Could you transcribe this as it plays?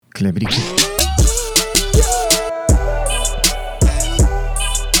Clippity.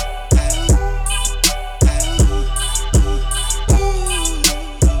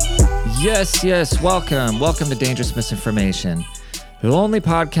 Yes, welcome to Dangerous Misinformation, the only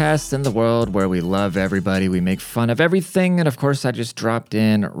podcast in the world where we love everybody, we make fun of everything, and of course I just dropped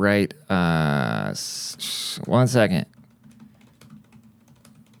in right, 1 second.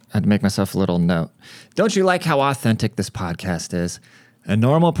 I had to make myself a little note. Don't you like how authentic this podcast is? A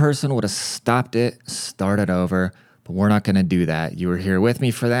normal person would have stopped it, started over, but we're not going to do that. You were here with me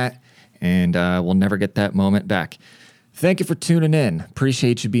for that, and we'll never get that moment back. Thank you for tuning in.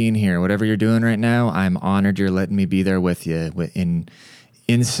 Appreciate you being here. Whatever you're doing right now, I'm honored you're letting me be there with you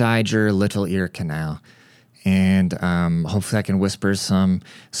inside your little ear canal. And hopefully I can whisper some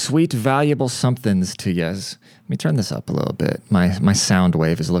sweet, valuable somethings to you. Let me turn this up a little bit. My sound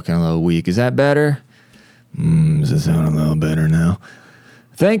wave is looking a little weak. Is that better? Does it sound a little better now?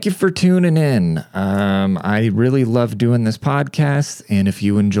 Thank you for tuning in. I really love doing this podcast, and if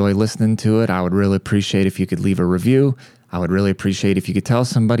you enjoy listening to it, I would really appreciate if you could leave a review. I would really appreciate if you could tell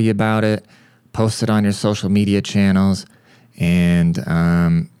somebody about it, post it on your social media channels, and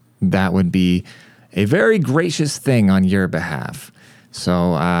that would be a very gracious thing on your behalf.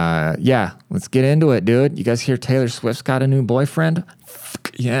 So, let's get into it, dude. You guys hear Taylor Swift's got a new boyfriend?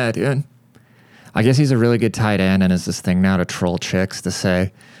 Yeah, dude. I guess he's a really good tight end, and is this thing now to troll chicks to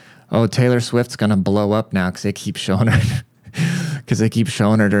say, oh, Taylor Swift's going to blow up now because they keep showing her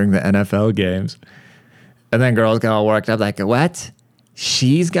during the NFL games. And then girls get all worked up like, what?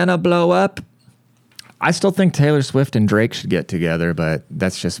 She's going to blow up? I still think Taylor Swift and Drake should get together, but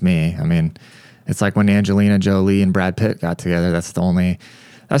that's just me. I mean, it's like when Angelina Jolie and Brad Pitt got together. That's the only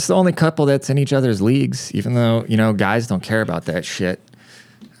couple that's in each other's leagues, even though, guys don't care about that shit.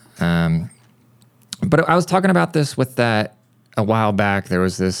 But I was talking about this with that a while back. There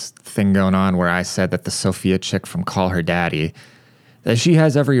was this thing going on where I said that the Sophia chick from Call Her Daddy, that she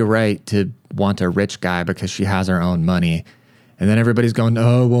has every right to want a rich guy because she has her own money. And then everybody's going,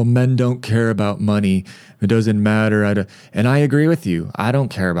 oh, well, men don't care about money. It doesn't matter. And I agree with you. I don't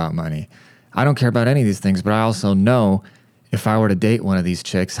care about money. I don't care about any of these things, but I also know if I were to date one of these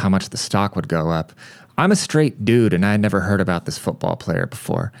chicks, how much the stock would go up. I'm a straight dude, and I had never heard about this football player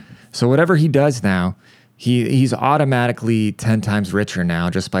before. So whatever he does now, he's automatically 10 times richer now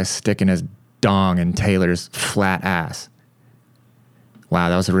just by sticking his dong in Taylor's flat ass. Wow,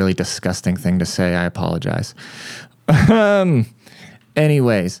 that was a really disgusting thing to say. I apologize.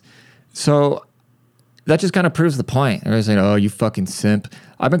 Anyways, so that just kind of proves the point. Everybody's saying, oh, you fucking simp.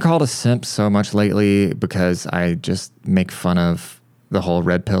 I've been called a simp so much lately because I just make fun of the whole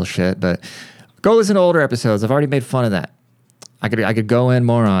red pill shit. But go listen to older episodes. I've already made fun of that. I could go in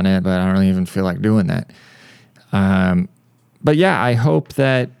more on it, but I don't even feel like doing that. But yeah, I hope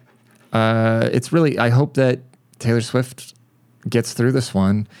that I hope that Taylor Swift gets through this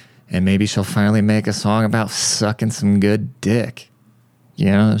one, and maybe she'll finally make a song about sucking some good dick.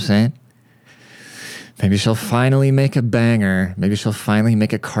 You know what I'm saying? Maybe she'll finally make a banger. Maybe she'll finally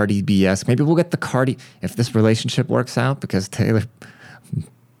make a Cardi B-esque. Maybe we'll get the Cardi, if this relationship works out, because Taylor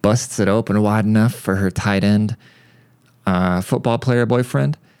busts it open wide enough for her tight end football player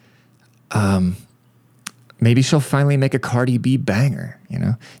boyfriend. Maybe she'll finally make a Cardi B banger,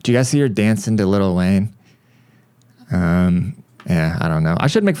 Do you guys see her dancing to Lil Wayne? Yeah, I don't know. I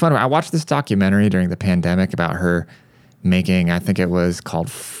should make fun of her. I watched this documentary during the pandemic about her making, I think it was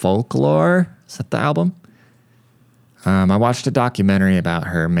called Folklore. Is that the album? I watched a documentary about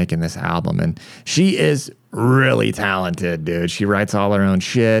her making this album, and she is really talented, dude. She writes all her own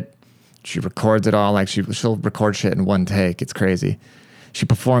shit. She records it all. Like she'll record shit in one take. It's crazy. She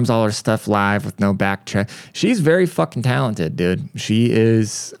performs all her stuff live with no backtrack. She's very fucking talented, dude. She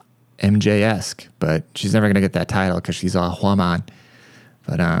is MJ-esque, but she's never going to get that title because she's a woman.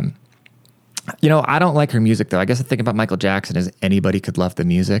 But, I don't like her music, though. I guess the thing about Michael Jackson is anybody could love the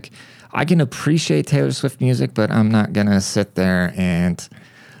music. I can appreciate Taylor Swift music, but I'm not going to sit there and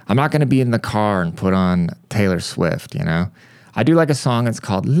I'm not going to be in the car and put on Taylor Swift, I do like a song that's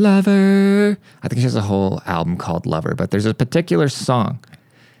called Lover. I think she has a whole album called Lover, but there's a particular song.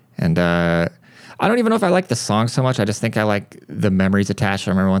 And I don't even know if I like the song so much. I just think I like the memories attached.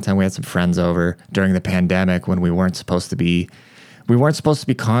 I remember one time we had some friends over during the pandemic when we weren't supposed to be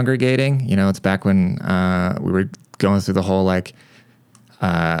congregating. It's back when we were going through the whole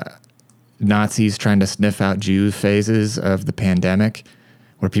Nazis trying to sniff out Jews phases of the pandemic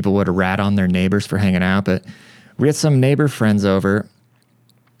where people would rat on their neighbors for hanging out. But we had some neighbor friends over,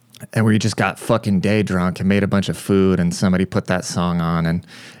 and we just got fucking day drunk and made a bunch of food, and somebody put that song on, and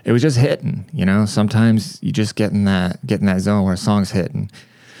it was just hitting, Sometimes you just get in that zone where a song's hitting.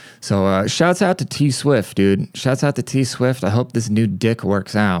 So shouts out to T Swift, dude. Shouts out to T Swift. I hope this new dick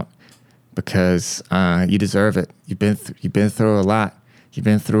works out because you deserve it. You've been through a lot. You've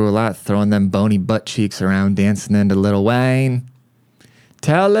been through a lot, throwing them bony butt cheeks around, dancing into Lil Wayne.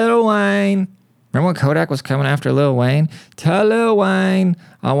 Tell Lil Wayne. Remember when Kodak was coming after Lil Wayne? Tell Lil Wayne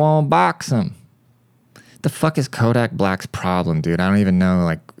I won't box him. The fuck is Kodak Black's problem, dude? I don't even know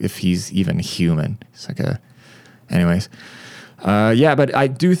like if he's even human. It's like anyways. Yeah, but I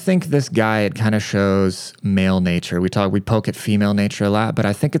do think this guy, it kind of shows male nature. We poke at female nature a lot, but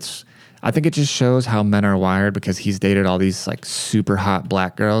I think it just shows how men are wired because he's dated all these like super hot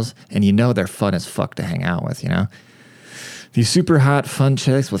black girls and they're fun as fuck to hang out with, These super hot fun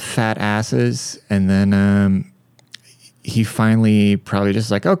chicks with fat asses. And then he finally probably just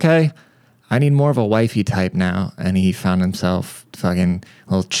like, okay, I need more of a wifey type now. And he found himself fucking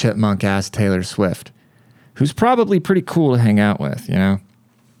little chipmunk ass Taylor Swift, who's probably pretty cool to hang out with,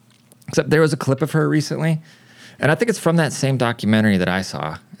 Except there was a clip of her recently. And I think it's from that same documentary that I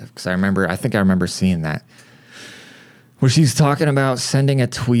saw. Because I think I remember seeing that. Where she's talking about sending a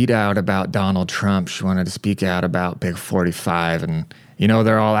tweet out about Donald Trump. She wanted to speak out about Big 45. And,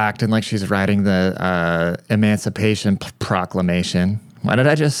 they're all acting like she's writing the Emancipation Proclamation. Why did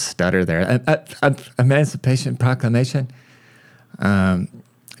I just stutter there? Emancipation Proclamation?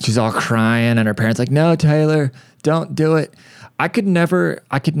 She's all crying and her parents like, no, Taylor, don't do it. I could never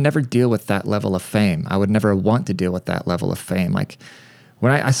deal with that level of fame. I would never want to deal with that level of fame. Like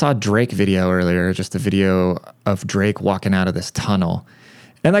when I saw a Drake video earlier, just a video of Drake walking out of this tunnel.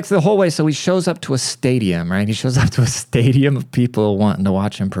 And like the whole way, so he shows up to a stadium, right? He shows up to a stadium of people wanting to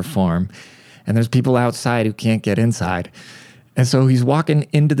watch him perform. And there's people outside who can't get inside. And so he's walking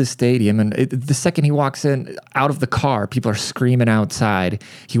into the stadium, and the second he walks in out of the car, people are screaming outside.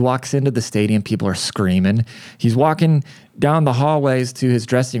 He walks into the stadium, people are screaming. He's walking down the hallways to his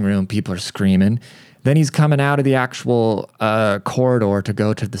dressing room, people are screaming. Then he's coming out of the actual corridor to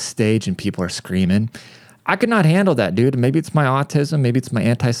go to the stage, and people are screaming. I could not handle that, dude. Maybe it's my autism, maybe it's my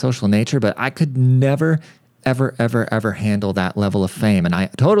antisocial nature, but I could never, ever, ever, ever handle that level of fame. And I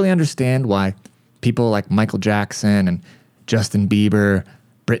totally understand why people like Michael Jackson and Justin Bieber,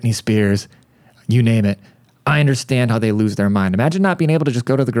 Britney Spears, you name it. I understand how they lose their mind. Imagine not being able to just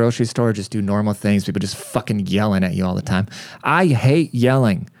go to the grocery store, just do normal things. People just fucking yelling at you all the time. I hate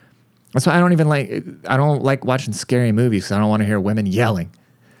yelling. That's why I don't like watching scary movies because I don't want to hear women yelling.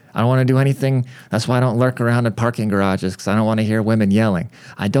 I don't want to do anything. That's why I don't lurk around in parking garages because I don't want to hear women yelling.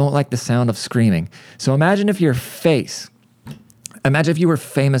 I don't like the sound of screaming. So imagine if you were famous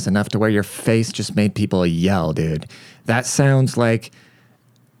enough to where your face just made people yell, dude. That sounds like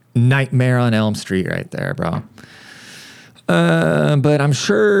Nightmare on Elm Street right there, bro. But I'm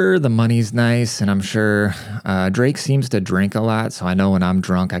sure the money's nice, and I'm sure Drake seems to drink a lot, so I know when I'm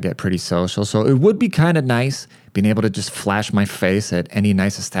drunk, I get pretty social. So it would be kind of nice being able to just flash my face at any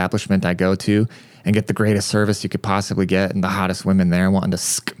nice establishment I go to and get the greatest service you could possibly get and the hottest women there wanting to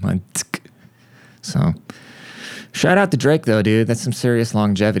So shout out to Drake, though, dude. That's some serious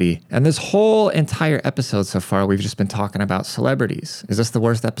longevity. And this whole entire episode so far, we've just been talking about celebrities. Is this the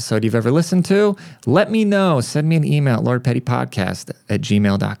worst episode you've ever listened to? Let me know. Send me an email at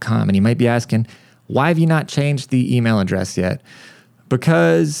lordpettypodcast@gmail.com. And you might be asking, why have you not changed the email address yet?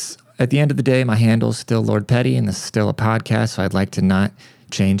 Because at the end of the day, my handle is still Lord Petty, and this is still a podcast, so I'd like to not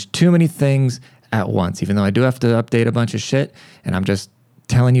change too many things at once, even though I do have to update a bunch of shit, and I'm just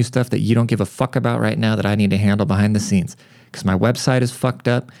telling you stuff that you don't give a fuck about right now that I need to handle behind the scenes. Because my website is fucked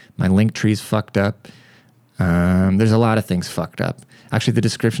up. My link tree's fucked up. There's a lot of things fucked up. Actually, the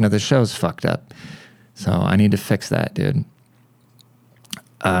description of the show is fucked up. So I need to fix that, dude.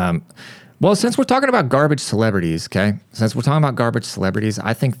 Well, since we're talking about garbage celebrities, okay? Since we're talking about garbage celebrities,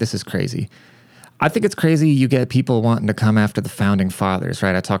 I think this is crazy. I think it's crazy you get people wanting to come after the founding fathers,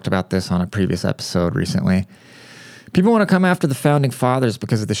 right? I talked about this on a previous episode recently. People want to come after the founding fathers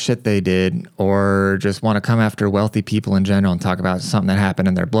because of the shit they did, or just want to come after wealthy people in general and talk about something that happened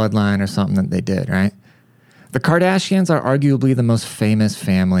in their bloodline or something that they did, right? The Kardashians are arguably the most famous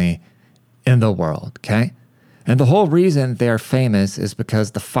family in the world, okay? And the whole reason they are famous is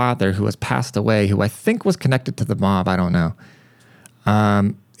because the father, who has passed away, who I think was connected to the mob, I don't know.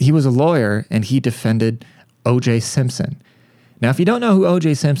 He was a lawyer, and he defended O.J. Simpson. Now, if you don't know who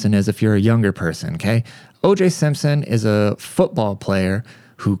O.J. Simpson is, if you're a younger person, okay? O.J. Simpson is a football player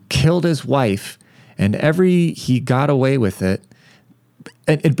who killed his wife, and he got away with it.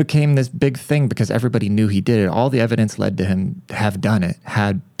 And it became this big thing because everybody knew he did it. All the evidence led to him had done it.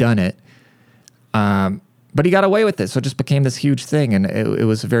 But he got away with it, so it just became this huge thing, and it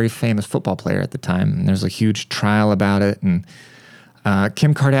was a very famous football player at the time. And there's a huge trial about it, and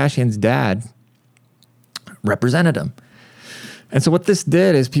Kim Kardashian's dad represented him. And so what this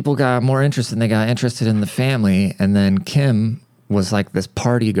did is people got more interested, and they got interested in the family. And then Kim was like this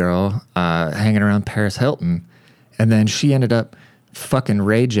party girl hanging around Paris Hilton. And then she ended up fucking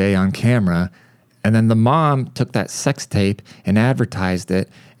Ray J on camera. And then the mom took that sex tape and advertised it.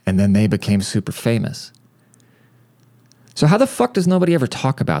 And then they became super famous. So how the fuck does nobody ever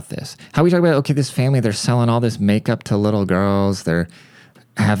talk about this? How we talk about, okay, this family, they're selling all this makeup to little girls. They're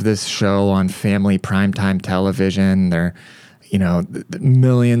have this show on family primetime television. They're, you know,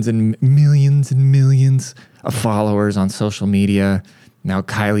 millions and millions and millions of followers on social media. Now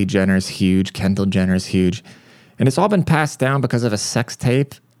Kylie Jenner's huge, Kendall Jenner's huge. And it's all been passed down because of a sex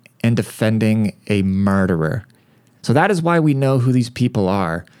tape and defending a murderer. So that is why we know who these people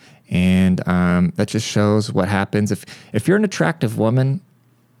are. And that just shows what happens. If you're an attractive woman,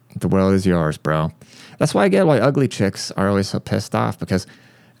 the world is yours, bro. That's why I get why ugly chicks are always so pissed off, because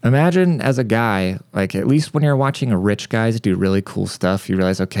imagine as a guy, like at least when you're watching a rich guys do really cool stuff, you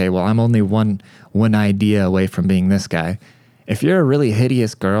realize, okay, well, I'm only one idea away from being this guy. If you're a really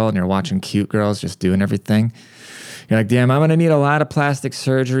hideous girl and you're watching cute girls just doing everything, you're like, damn, I'm going to need a lot of plastic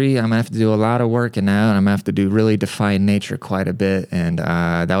surgery. I'm going to have to do a lot of working out. And I'm going to have to do really define nature quite a bit. And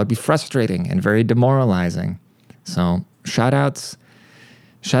that would be frustrating and very demoralizing. So shout outs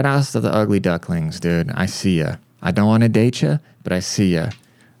to the ugly ducklings, dude. I see ya. I don't want to date you, but I see ya.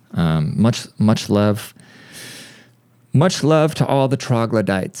 Much love to all the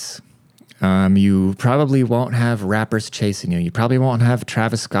troglodytes. You probably won't have rappers chasing you. You probably won't have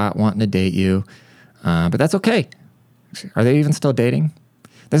Travis Scott wanting to date you, but that's okay. Are they even still dating?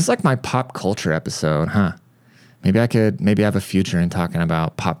 This is like my pop culture episode, huh? Maybe I have a future in talking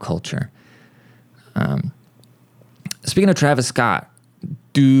about pop culture. Speaking of Travis Scott,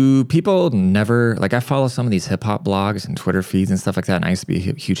 do people never, like I follow some of these hip hop blogs and Twitter feeds and stuff like that, and I used to be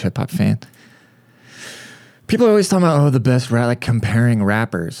a huge hip hop fan. People are always talking about, the best rap, like comparing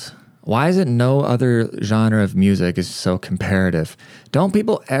rappers. Why is it no other genre of music is so comparative? Don't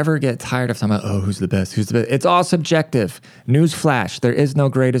people ever get tired of talking about, who's the best? Who's the best? It's all subjective. Newsflash, there is no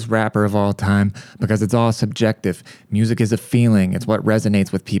greatest rapper of all time because it's all subjective. Music is a feeling. It's what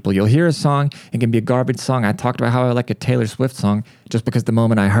resonates with people. You'll hear a song, it can be a garbage song. I talked about how I like a Taylor Swift song just because the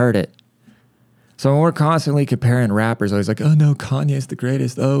moment I heard it. So when we're constantly comparing rappers, always like, oh no, Kanye's the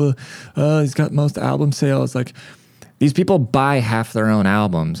greatest. He's got most album sales. Like, these people buy half their own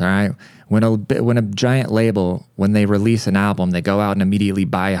albums, all right? When a giant label, when they release an album, they go out and immediately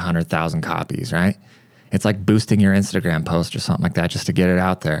buy 100,000 copies, right? It's like boosting your Instagram post or something like that just to get it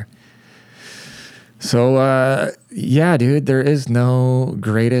out there. So, yeah, dude, there is no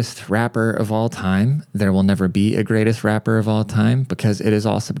greatest rapper of all time. There will never be a greatest rapper of all time because it is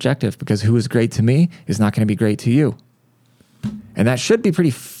all subjective, because who is great to me is not going to be great to you. And that should be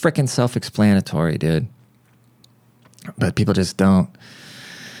pretty freaking self-explanatory, dude. But people just don't.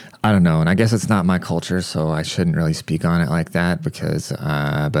 I don't know. And I guess it's not my culture, so I shouldn't really speak on it like that because,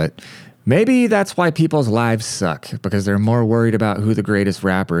 but maybe that's why people's lives suck, because they're more worried about who the greatest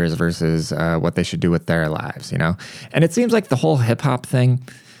rapper is versus what they should do with their lives, you know? And it seems like the whole hip hop thing,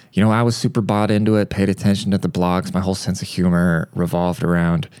 you know, I was super bought into it, paid attention to the blogs. My whole sense of humor revolved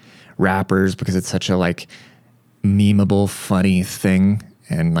around rappers because it's such a like memeable, funny thing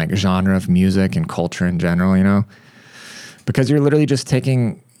and like genre of music and culture in general, you know? Because you're literally just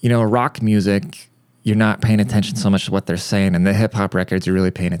taking, you know, rock music, you're not paying attention so much to what they're saying. And the hip hop records, you're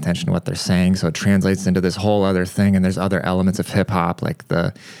really paying attention to what they're saying. So it translates into this whole other thing. And there's other elements of hip hop, like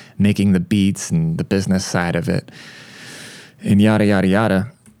the making the beats and the business side of it and yada, yada,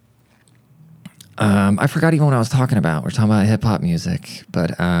 yada. I forgot even what I was talking about. We're talking about hip hop music,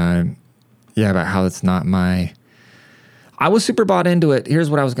 but yeah, about how it's not my... I was super bought into it. Here's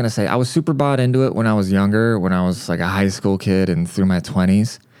what I was going to say. I was super bought into it when I was younger, when I was like a high school kid and through my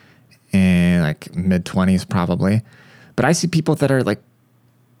 20s and like mid 20s probably. But I see people that are like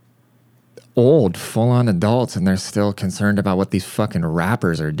old, full on adults, and they're still concerned about what these fucking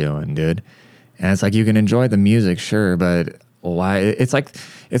rappers are doing, dude. And it's like, you can enjoy the music, sure, but why? It's like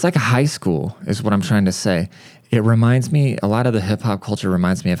high school is what I'm trying to say. It reminds me, a lot of the hip hop culture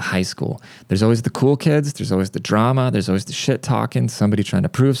reminds me of high school. There's always the cool kids. There's always the drama. There's always the shit talking, somebody trying to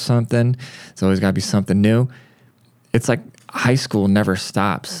prove something. There's always got to be something new. It's like high school never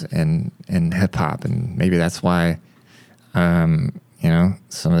stops in hip hop. And maybe that's why, you know,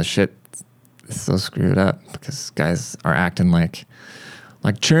 some of the shit is so screwed up because guys are acting like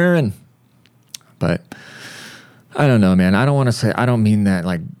churn. But I don't know, man. I don't want to say, I don't mean that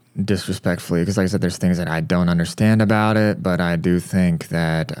like disrespectfully, because like I said, there's things that I don't understand about it, but I do think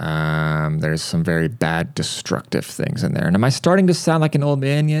that there's some very bad, destructive things in there. And am I starting to sound like an old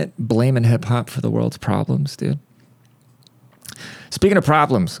man yet, blaming hip-hop for the world's problems, dude? Speaking of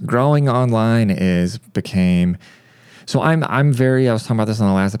problems, growing online became... So I was talking about this on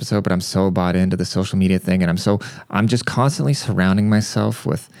the last episode, but I'm so bought into the social media thing, and I'm just constantly surrounding myself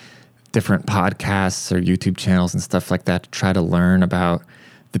with different podcasts or YouTube channels and stuff like that to try to learn about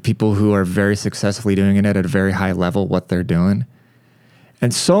the people who are very successfully doing it at a very high level, what they're doing.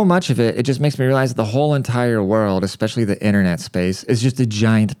 And so much of it just makes me realize that the whole entire world, especially the internet space, is just a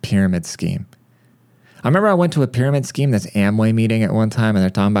giant pyramid scheme. I remember I went to a pyramid scheme, this Amway meeting at one time, and they're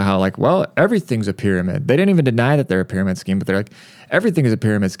talking about how, like, well, everything's a pyramid. They didn't even deny that they're a pyramid scheme, but they're like, everything is a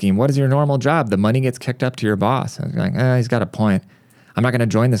pyramid scheme. What is your normal job? The money gets kicked up to your boss. And I was like, he's got a point. I'm not going to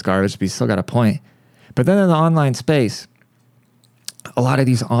join this garbage, but he's still got a point. But then in the online space, a lot of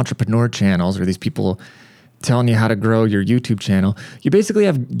these entrepreneur channels or these people telling you how to grow your YouTube channel, you basically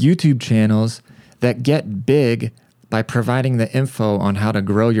have YouTube channels that get big by providing the info on how to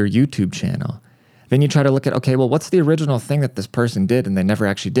grow your YouTube channel. Then you try to look at, okay, well, what's the original thing that this person did? And they never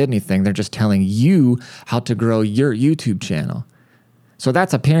actually did anything. They're just telling you how to grow your YouTube channel. So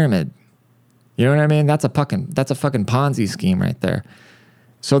that's a pyramid. You know what I mean? That's a fucking Ponzi scheme right there.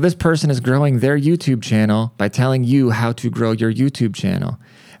 So this person is growing their YouTube channel by telling you how to grow your YouTube channel.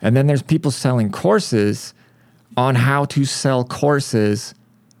 And then there's people selling courses on how to sell courses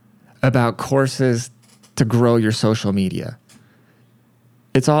about courses to grow your social media.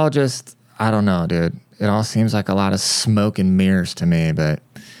 It's all just... I don't know, dude. It all seems like a lot of smoke and mirrors to me, but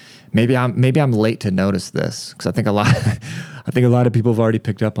maybe I'm late to notice this because I think a lot of people have already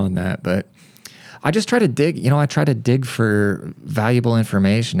picked up on that. But I just try to dig. I try to dig for valuable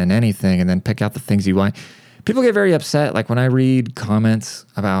information in anything, and then pick out the things you want. People get very upset, like when I read comments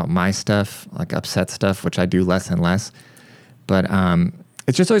about my stuff, like upset stuff, which I do less and less. But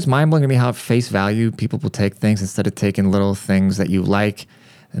it's just always mind-blowing to me how at face value people will take things instead of taking little things that you like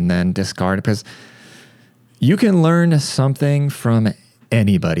and then discard it, because you can learn something from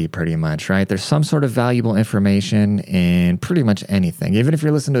anybody pretty much, right? There's some sort of valuable information in pretty much anything. Even if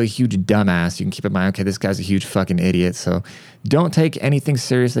you're listening to a huge dumbass, you can keep in mind, okay, this guy's a huge fucking idiot, so don't take anything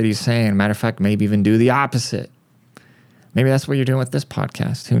serious that he's saying. Matter of fact, maybe even do the opposite. Maybe that's what you're doing with this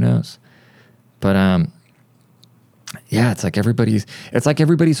podcast. Who knows? But yeah, it's like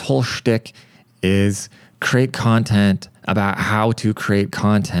everybody's whole shtick is create content about how to create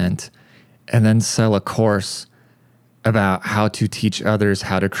content and then sell a course about how to teach others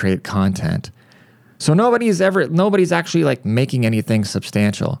how to create content. So nobody's actually like making anything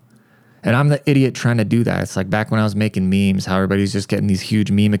substantial. And I'm the idiot trying to do that. It's like back when I was making memes, how everybody's just getting these huge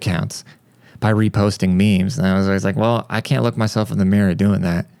meme accounts by reposting memes. And I was always like, well, I can't look myself in the mirror doing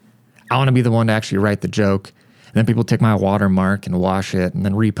that. I want to be the one to actually write the joke. And then people take my watermark and wash it and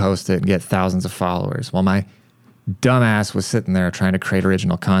then repost it and get thousands of followers while my dumbass was sitting there trying to create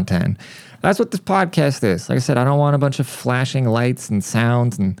original content. That's what this podcast is. Like I said, I don't want a bunch of flashing lights and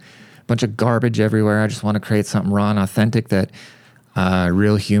sounds and a bunch of garbage everywhere. I just want to create something raw and authentic that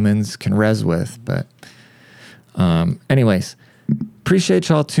real humans can res with. But anyways, appreciate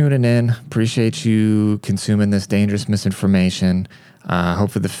y'all tuning in. Appreciate you consuming this dangerous misinformation.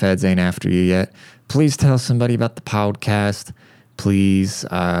 Hopefully the feds ain't after you yet. Please tell somebody about the podcast. Please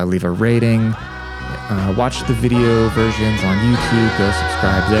leave a rating. Watch the video versions on YouTube. Go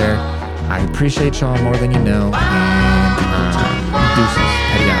subscribe there. I appreciate y'all more than you know. And deuces.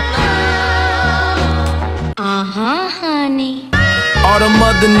 Heading out. Honey. All them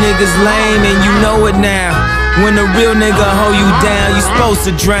other niggas lame and you know it now. When a real nigga hold you down, you supposed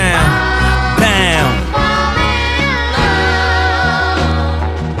to drown. Bam.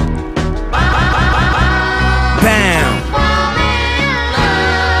 Bam.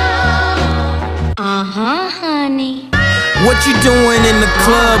 Honey. What you doing in the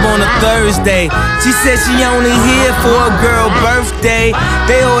club on a Thursday? She said she only here for a girl birthday.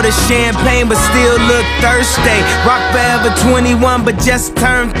 They order champagne but still look thirsty. Rock forever 21 but just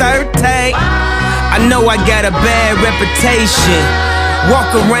turned 30. I know I got a bad reputation.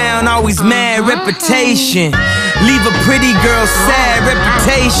 Walk around always mad reputation. Leave a pretty girl sad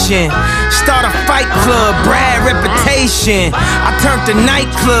reputation. Start a fight club, Brad reputation. I turned the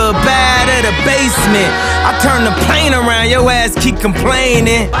nightclub bad at the basement. I turned the plane around, your ass keep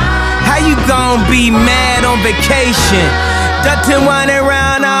complaining. How you gon' be mad on vacation? Dutton whining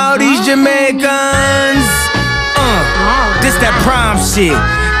around all these Jamaicans. This that prom shit.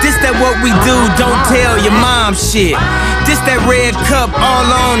 This that what we do, don't tell your mom shit. This that red cup all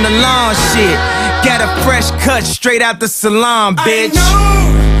on the lawn shit. Got a fresh cut straight out the salon, bitch.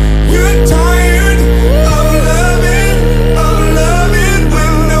 You're tired of loving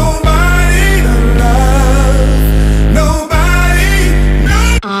when nobody to love, nobody.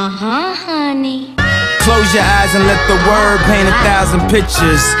 Honey. Close your eyes and let the word paint 1,000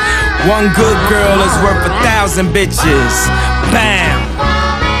 pictures. One good girl is worth 1,000 bitches. Bam!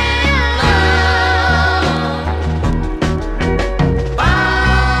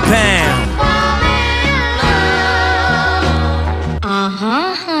 Bam!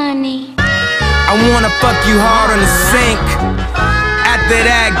 Honey. I wanna fuck you hard on the sink. After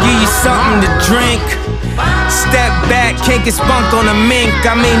that, give you something to drink. Step back, can't get spunk on a mink.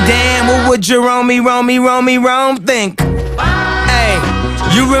 I mean, damn, what would Jerome think? Hey,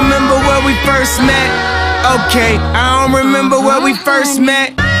 you remember where we first met? Okay, I don't remember where we first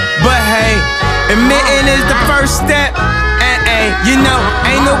met. But hey, admitting is the first step. And hey, you know,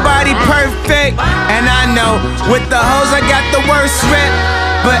 ain't nobody perfect. And I know, with the hoes, I got the worst rep.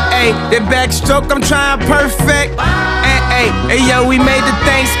 But hey, the backstroke, I'm trying perfect. And hey, yo, we made the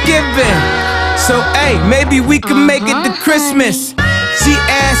Thanksgiving. So, hey, maybe we can make it to Christmas. She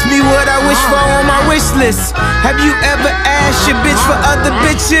asked me what I wish for on my wish list. Have you ever asked your bitch for other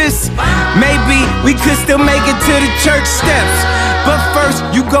bitches? Maybe we could still make it to the church steps. But first,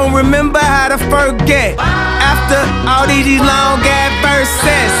 you gon' remember how to forget. After all these long ass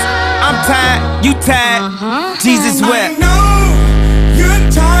verses, I'm tired, you tired, Jesus wept.